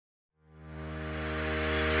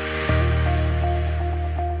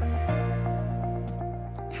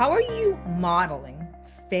How are you modeling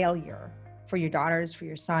failure for your daughters, for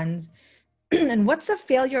your sons? And what's the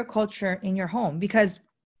failure culture in your home? Because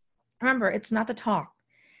remember, it's not the talk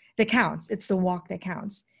that counts, it's the walk that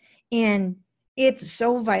counts. And it's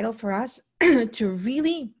so vital for us to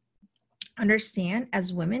really understand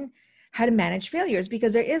as women how to manage failures,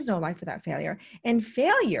 because there is no life without failure. And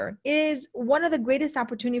failure is one of the greatest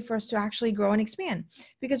opportunities for us to actually grow and expand,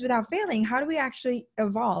 because without failing, how do we actually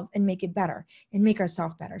evolve and make it better and make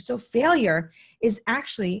ourselves better? So failure is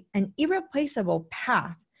actually an irreplaceable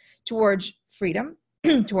path towards freedom,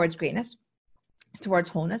 towards greatness, towards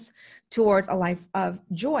wholeness, towards a life of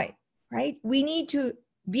joy, right? We need to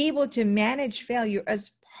be able to manage failure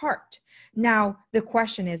as part. Now, the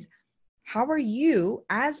question is, how are you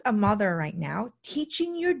as a mother right now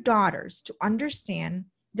teaching your daughters to understand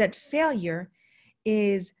that failure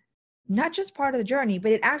is not just part of the journey,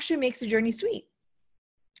 but it actually makes the journey sweet?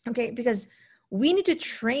 Okay, because we need to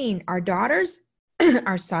train our daughters,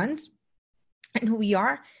 our sons, and who we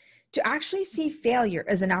are to actually see failure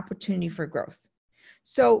as an opportunity for growth.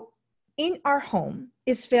 So in our home,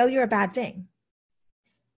 is failure a bad thing?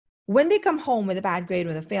 When they come home with a bad grade,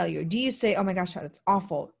 with a failure, do you say, oh my gosh, that's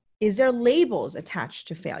awful? Is there labels attached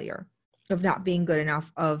to failure of not being good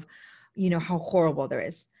enough, of, how horrible there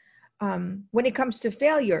is? When it comes to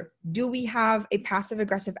failure, do we have a passive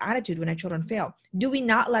aggressive attitude when our children fail? Do we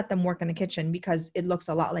not let them work in the kitchen because it looks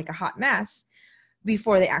a lot like a hot mess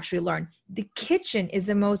before they actually learn? The kitchen is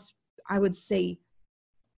the most, I would say,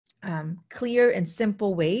 clear and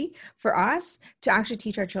simple way for us to actually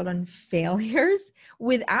teach our children failures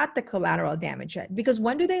without the collateral damage yet. Because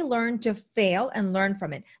when do they learn to fail and learn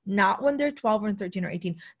from it? Not when they're 12 or 13 or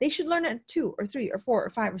 18. They should learn at 2 or 3 or 4 or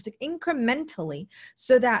 5 or 6 incrementally,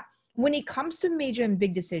 so that when it comes to major and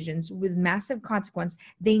big decisions with massive consequence,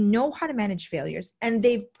 they know how to manage failures, and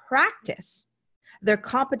they practice their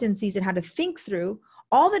competencies and how to think through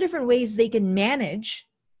all the different ways they can manage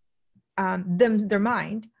their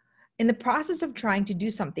mind in the process of trying to do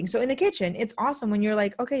something. So in the kitchen, it's awesome when you're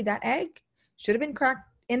like, okay, that egg should have been cracked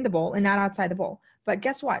in the bowl and not outside the bowl. But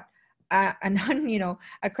guess what? A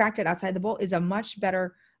cracked it outside the bowl is a much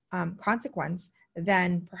better consequence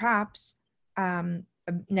than perhaps a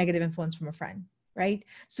negative influence from a friend, right?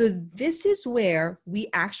 So this is where we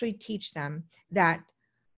actually teach them that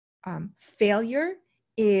failure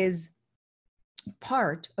is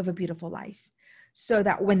part of a beautiful life. So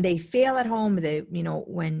that when they fail at home,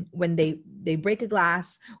 when they break a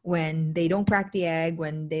glass, when they don't crack the egg,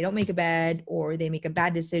 when they don't make a bed, or they make a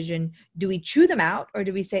bad decision, do we chew them out, or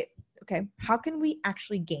do we say, okay, how can we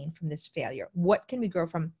actually gain from this failure? What can we grow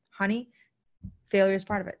from? Honey, failure is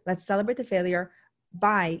part of it. Let's celebrate the failure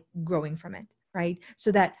by growing from it, right?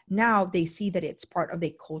 So that now they see that it's part of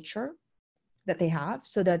a culture that they have,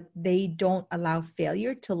 so that they don't allow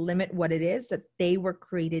failure to limit what it is that they were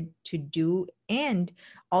created to do and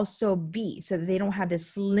also be, so that they don't have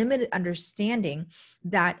this limited understanding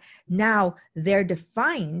that now they're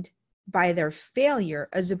defined by their failure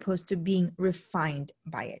as opposed to being refined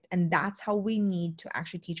by it. And that's how we need to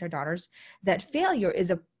actually teach our daughters that failure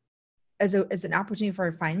is an opportunity for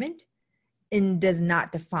refinement and does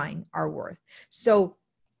not define our worth. So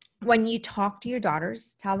when you talk to your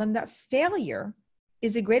daughters, tell them that failure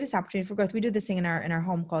is the greatest opportunity for growth. We do this thing in our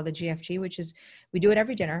home called the GFG, which is, we do it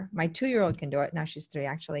every dinner. My 2-year-old can do it. Now she's 3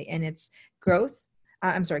 actually. And it's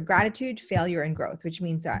gratitude, failure, and growth, which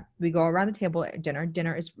means that we go around the table at dinner.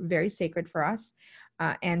 Dinner is very sacred for us.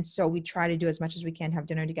 And so we try to do as much as we can, have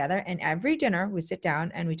dinner together. And every dinner we sit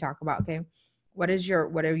down and we talk about, okay, what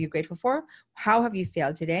are you grateful for? How have you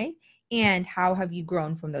failed today? And how have you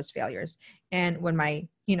grown from those failures? And when my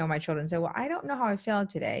children say, well, I don't know how I failed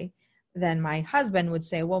today, then my husband would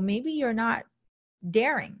say, well, maybe you're not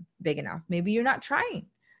daring big enough. Maybe you're not trying,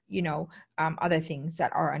 other things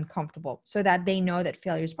that are uncomfortable, so that they know that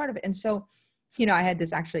failure is part of it. And so, I had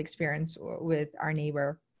this actually experience with our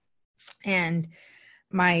neighbor, and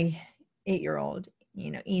my 8-year-old,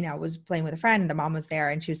 Ina, was playing with a friend, and the mom was there,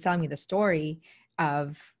 and she was telling me the story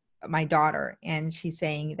of my daughter. And she's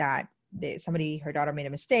saying that her daughter made a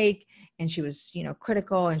mistake, and she was,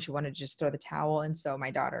 critical, and she wanted to just throw the towel. And so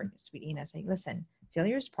my daughter, sweet Ina, saying, listen,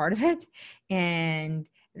 failure is part of it, and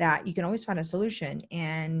that you can always find a solution,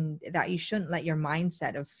 and that you shouldn't let your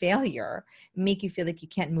mindset of failure make you feel like you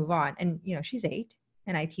can't move on. And, she's 8,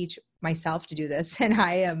 and I teach myself to do this, and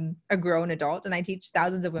I am a grown adult, and I teach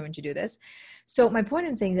thousands of women to do this. So my point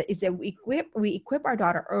in saying that is that we equip our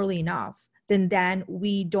daughter early enough, then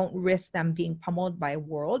we don't risk them being pummeled by a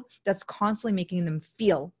world that's constantly making them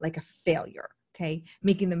feel like a failure, okay?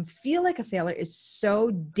 Making them feel like a failure is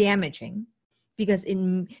so damaging, because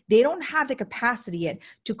they don't have the capacity yet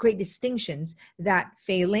to create distinctions that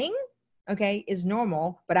failing, okay, is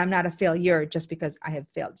normal, but I'm not a failure just because I have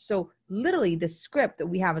failed. So literally the script that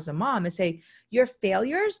we have as a mom is say, your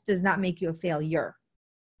failures does not make you a failure.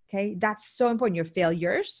 Okay. That's so important. Your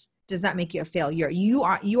failures does not make you a failure. You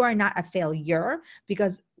are not a failure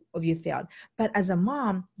because of you failed. But as a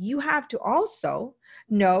mom, you have to also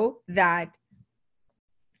know that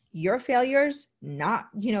your failures, not,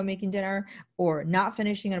 making dinner or not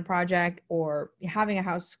finishing a project or having a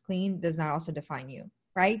house clean, does not also define you,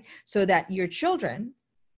 right? So that your children,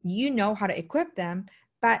 how to equip them,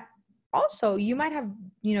 but also you might have,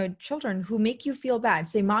 children who make you feel bad.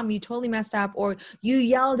 Say, mom, you totally messed up, or you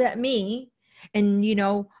yelled at me, and,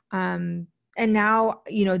 and now,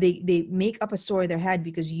 they make up a story in their head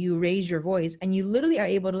because you raise your voice, and you literally are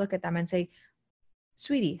able to look at them and say,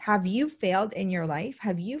 sweetie, have you failed in your life?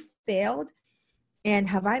 Have you failed? And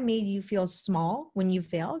have I made you feel small when you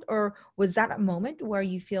failed? Or was that a moment where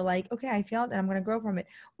you feel like, okay, I failed and I'm going to grow from it?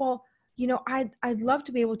 Well, I'd love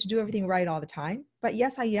to be able to do everything right all the time. But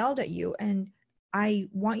yes, I yelled at you. And I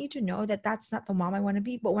want you to know that that's not the mom I want to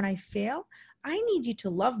be. But when I fail, I need you to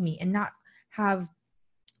love me and not have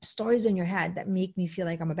stories in your head that make me feel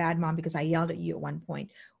like I'm a bad mom because I yelled at you at one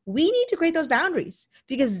point. We need to create those boundaries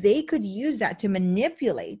because they could use that to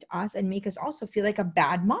manipulate us and make us also feel like a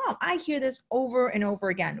bad mom. I hear this over and over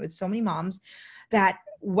again with so many moms, that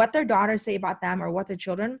what their daughters say about them or what their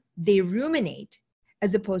children, they ruminate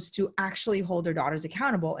as opposed to actually hold their daughters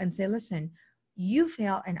accountable and say, listen, you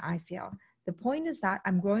fail and I fail. The point is that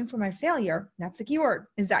I'm growing from my failure. That's the key word,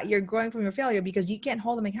 is that you're growing from your failure, because you can't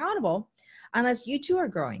hold them accountable unless you too are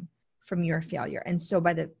growing from your failure. And so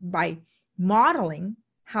by modeling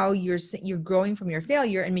how you're growing from your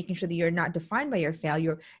failure and making sure that you're not defined by your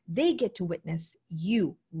failure, they get to witness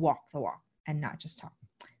you walk the walk and not just talk.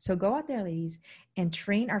 So go out there, ladies, and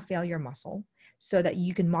train our failure muscle so that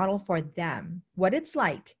you can model for them what it's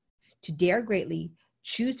like to dare greatly,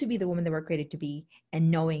 choose to be the woman that we're created to be, and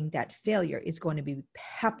knowing that failure is going to be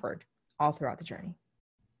peppered all throughout the journey.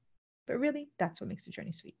 But really, that's what makes the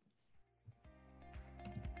journey sweet.